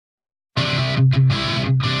Hey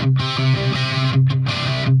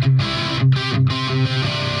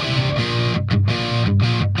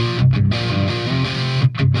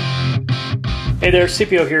there,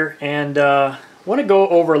 CPO here, and want to go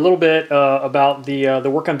over a little bit about the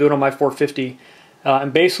work I'm doing on my 450.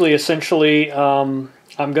 And basically, essentially, I'm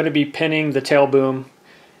going to be pinning the tail boom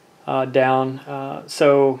down.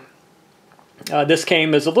 This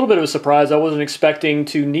came as a little bit of a surprise. I wasn't expecting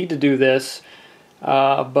to need to do this,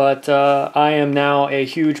 but I am now a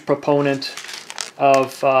huge proponent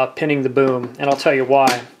of pinning the boom, and I'll tell you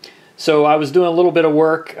why. So I was doing a little bit of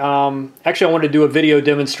work. Actually, I wanted to do a video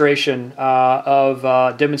demonstration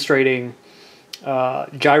of demonstrating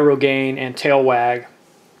gyro gain and tail wag.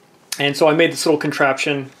 And so I made this little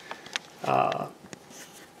contraption.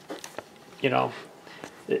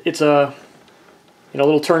 It's a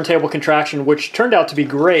little turntable contraption, which turned out to be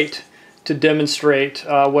great to demonstrate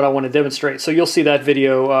what I want to demonstrate. So you'll see that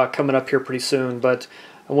video coming up here pretty soon. But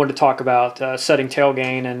I wanted to talk about setting tail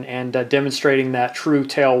gain and demonstrating that true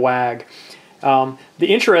tail wag. The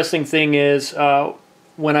interesting thing is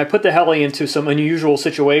when I put the heli into some unusual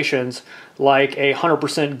situations, like a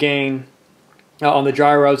 100% gain on the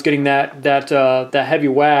gyro, I was getting that heavy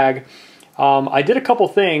wag. I did a couple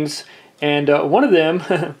things, and one of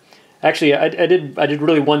them, actually, I did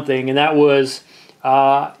really one thing, and that was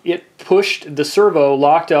it pushed the servo,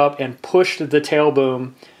 locked up, and pushed the tail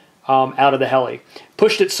boom out of the heli.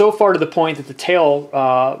 Pushed it so far to the point that the tail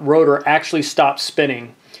rotor actually stopped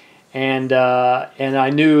spinning, and I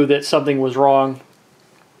knew that something was wrong.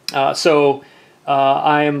 So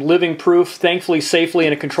I am living proof, thankfully safely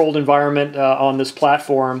in a controlled environment on this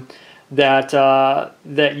platform, that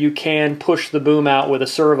that you can push the boom out with a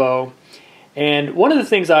servo. And one of the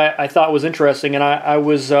things I thought was interesting, and I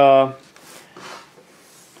was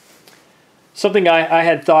something I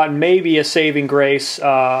had thought maybe a saving grace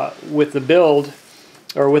with the build,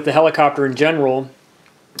 or with the helicopter in general,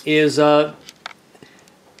 is I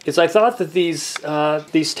thought that these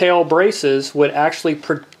tail braces would actually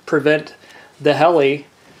prevent the heli,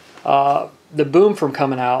 the boom, from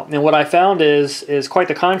coming out. And what I found is quite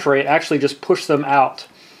the contrary. It actually just pushed them out.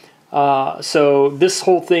 So this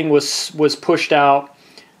whole thing was pushed out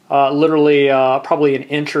literally probably an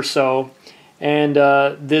inch or so, and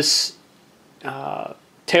this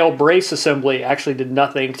tail brace assembly actually did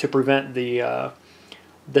nothing to prevent the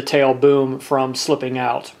tail boom from slipping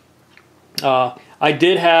out. I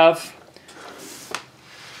did have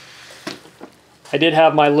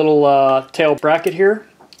my little tail bracket here,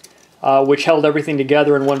 which held everything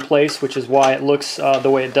together in one place, which is why it looks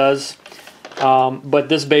the way it does. But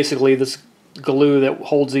this glue that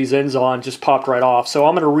holds these ends on just popped right off. So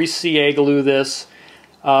I'm going to re-CA glue this,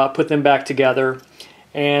 put them back together,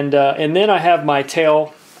 and then I have my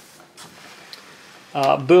tail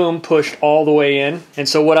boom pushed all the way in. And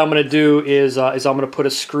so what I'm going to do is I'm going to put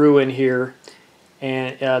a screw in here,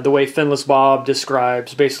 and the way Finless Bob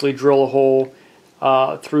describes, basically drill a hole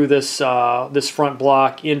through this this front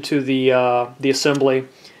block into the assembly,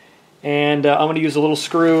 and I'm going to use a little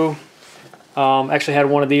screw. Actually had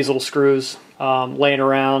one of these little screws laying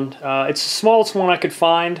around. It's the smallest one I could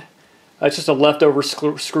find. It's just a leftover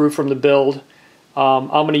screw from the build. I'm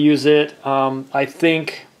going to use it. I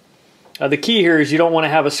think the key here is you don't want to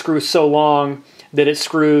have a screw so long that it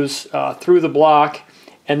screws through the block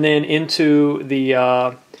and then into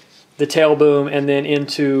the tail boom and then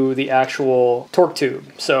into the actual torque tube.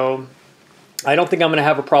 So I don't think I'm going to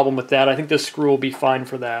have a problem with that. I think this screw will be fine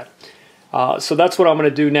for that. So that's what I'm going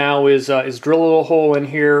to do now is drill a little hole in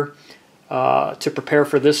here to prepare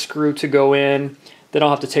for this screw to go in. Then I'll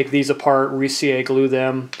have to take these apart, re-CA glue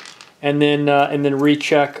them, and then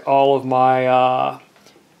recheck all of my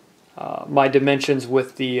my dimensions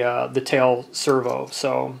with the tail servo.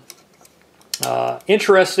 So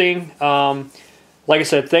interesting. Like I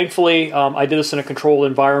said, thankfully I did this in a controlled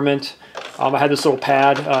environment. I had this little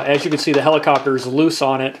pad. As you can see, the helicopter is loose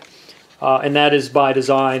on it. And that is by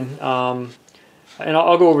design. And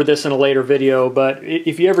I'll go over this in a later video. But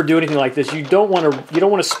if you ever do anything like this, you don't want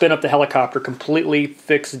to spin up the helicopter completely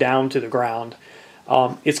fixed down to the ground.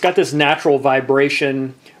 It's got this natural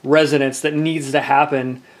vibration resonance that needs to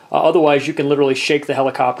happen. Otherwise, you can literally shake the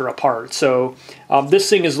helicopter apart. So this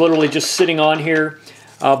thing is literally just sitting on here,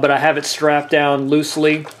 but I have it strapped down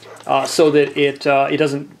loosely so that it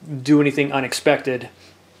doesn't do anything unexpected.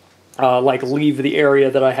 Like leave the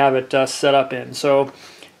area that I have it set up in. So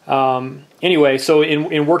anyway, so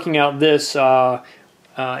in working out this, and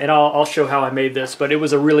I'll show how I made this, but it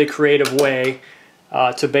was a really creative way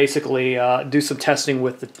to basically do some testing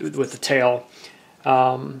with the tail.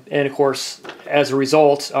 And of course, as a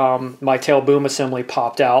result, my tail boom assembly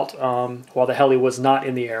popped out while the heli was not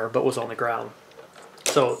in the air but was on the ground.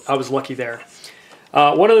 So I was lucky there.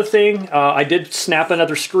 One other thing, I did snap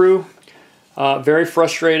another screw. Very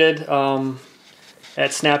frustrated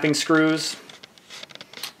at snapping screws.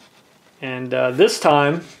 And this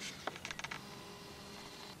time,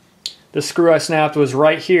 the screw I snapped was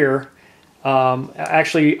right here. I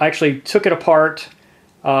actually took it apart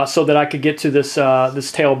so that I could get to this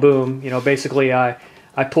this tail boom. You know, basically I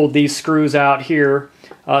pulled these screws out here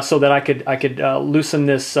so that I could loosen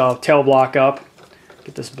this tail block up.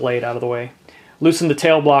 Get this blade out of the way. Loosen the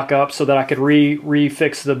tail block up so that I could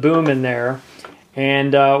refix the boom in there.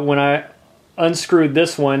 And when I unscrewed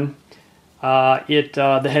this one,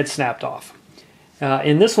 the head snapped off.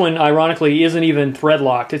 And this one, ironically, isn't even thread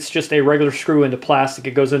locked. It's just a regular screw into plastic.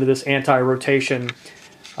 It goes into this anti-rotation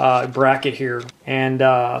bracket here. And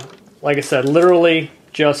like I said, literally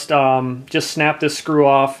just snap this screw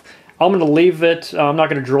off. I'm going to leave it. I'm not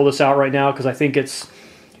going to drill this out right now because I think it's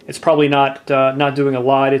probably not doing a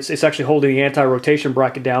lot. It's actually holding the anti-rotation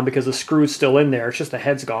bracket down because the screw's still in there. It's just the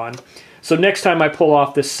head's gone. So next time I pull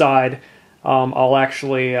off this side, I'll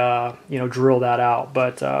actually drill that out.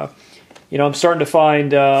 But I'm starting to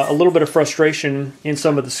find a little bit of frustration in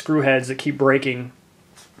some of the screw heads that keep breaking.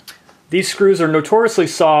 These screws are notoriously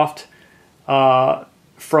soft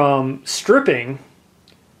from stripping.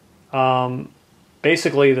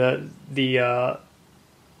 Basically, the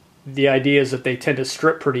idea is that they tend to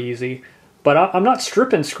strip pretty easy, but I'm not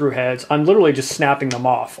stripping screw heads. I'm literally just snapping them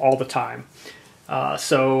off all the time. I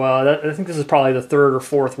think this is probably the third or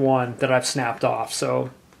fourth one that I've snapped off. So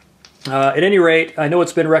at any rate, I know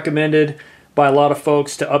it's been recommended by a lot of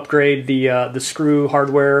folks to upgrade the screw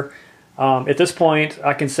hardware. At this point,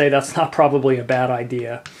 I can say that's not probably a bad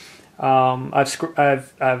idea.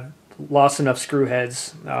 I've lost enough screw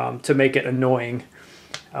heads to make it annoying.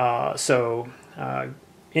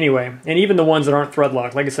 Anyway, and even the ones that aren't thread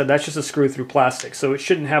locked, like I said, that's just a screw through plastic, so it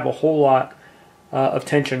shouldn't have a whole lot of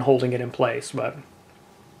tension holding it in place. But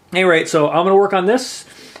anyway, so I'm going to work on this,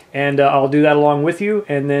 and I'll do that along with you,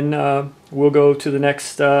 and then we'll go to the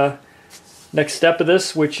next step of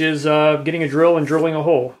this, which is getting a drill and drilling a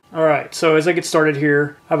hole. All right, so as I get started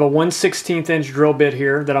here, I have a 1/16 inch drill bit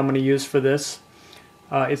here that I'm going to use for this.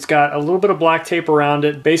 It's got a little bit of black tape around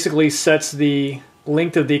it. Basically sets the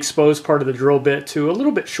length of the exposed part of the drill bit to a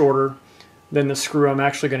little bit shorter than the screw I'm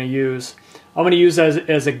actually going to use. I'm going to use it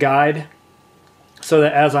as a guide so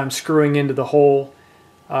that as I'm screwing into the hole,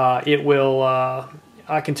 it will,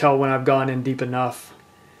 I can tell when I've gone in deep enough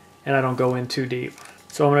and I don't go in too deep.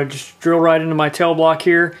 So I'm going to just drill right into my tail block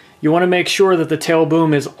here. You want to make sure that the tail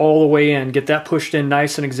boom is all the way in. Get that pushed in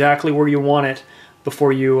nice and exactly where you want it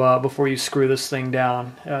before you screw this thing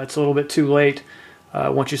down. It's a little bit too late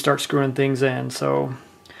once you start screwing things in. So I'm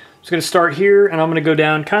just going to start here, and I'm going to go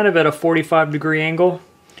down kind of at a 45-degree angle,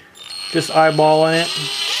 just eyeballing it.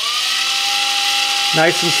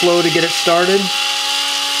 Nice and slow to get it started.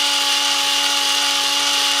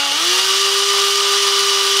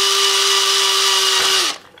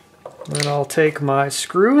 Then I'll take my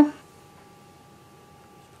screw.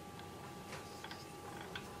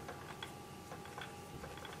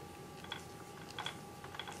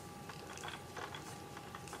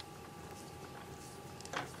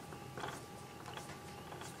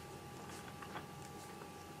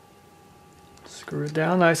 Screw it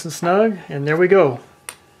down nice and snug, and there we go.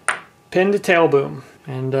 Pin to tail boom,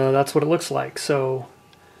 and that's what it looks like. So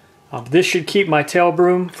this should keep my tail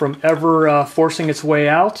boom from ever forcing its way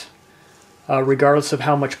out, regardless of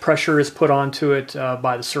how much pressure is put onto it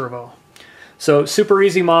by the servo. So super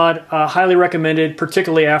easy mod, highly recommended,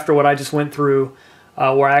 particularly after what I just went through,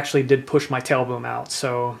 where I actually did push my tail boom out.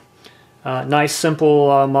 So nice,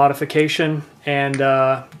 simple modification, and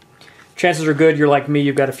chances are good you're like me,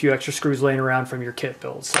 you've got a few extra screws laying around from your kit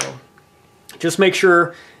build. So just make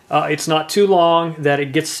sure it's not too long, that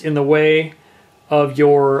it gets in the way of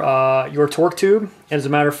your torque tube. And as a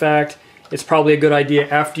matter of fact, it's probably a good idea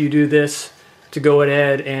after you do this to go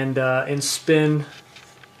ahead and spin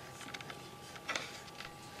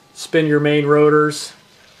your main rotors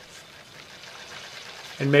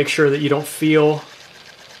and make sure that you don't feel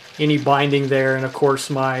any binding there. And of course,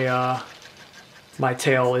 my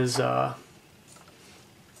tail is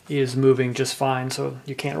moving just fine, so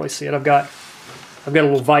you can't really see it. I've got a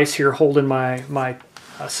little vise here holding my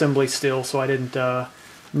assembly still, so I didn't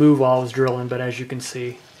move while I was drilling. But as you can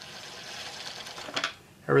see,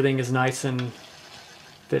 everything is nice and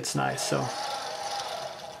fits nice. So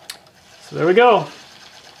there we go.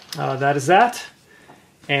 That is that.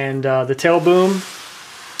 And the tail boom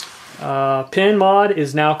Pin mod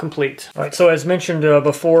is now complete. All right, so as mentioned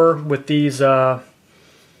before, with these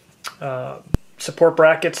support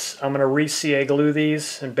brackets, I'm going to re-CA glue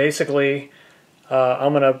these, and basically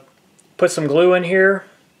I'm going to put some glue in here,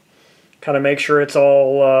 kind of make sure it's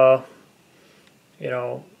all you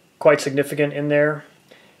know, quite significant in there,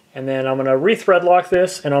 and then I'm going to re-thread lock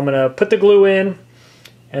this, and I'm going to put the glue in,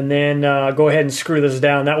 and then go ahead and screw this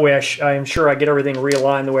down. That way I am sure I get everything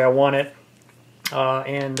realigned the way I want it,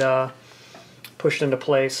 and pushed into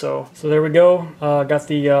place. So there we go. Got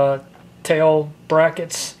the tail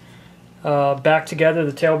brackets back together,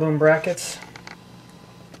 the tail boom brackets.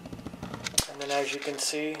 And then as you can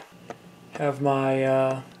see, have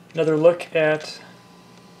my another look at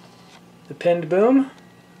the pinned boom.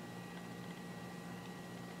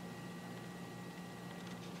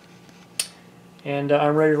 And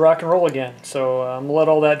I'm ready to rock and roll again. So I'm going to let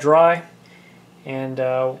all that dry, and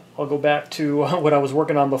I'll go back to what I was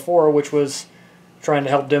working on before, which was trying to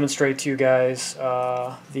help demonstrate to you guys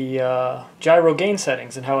the gyro gain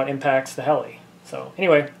settings and how it impacts the heli. So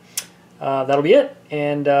anyway, that'll be it,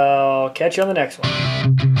 and I'll catch you on the next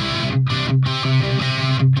one.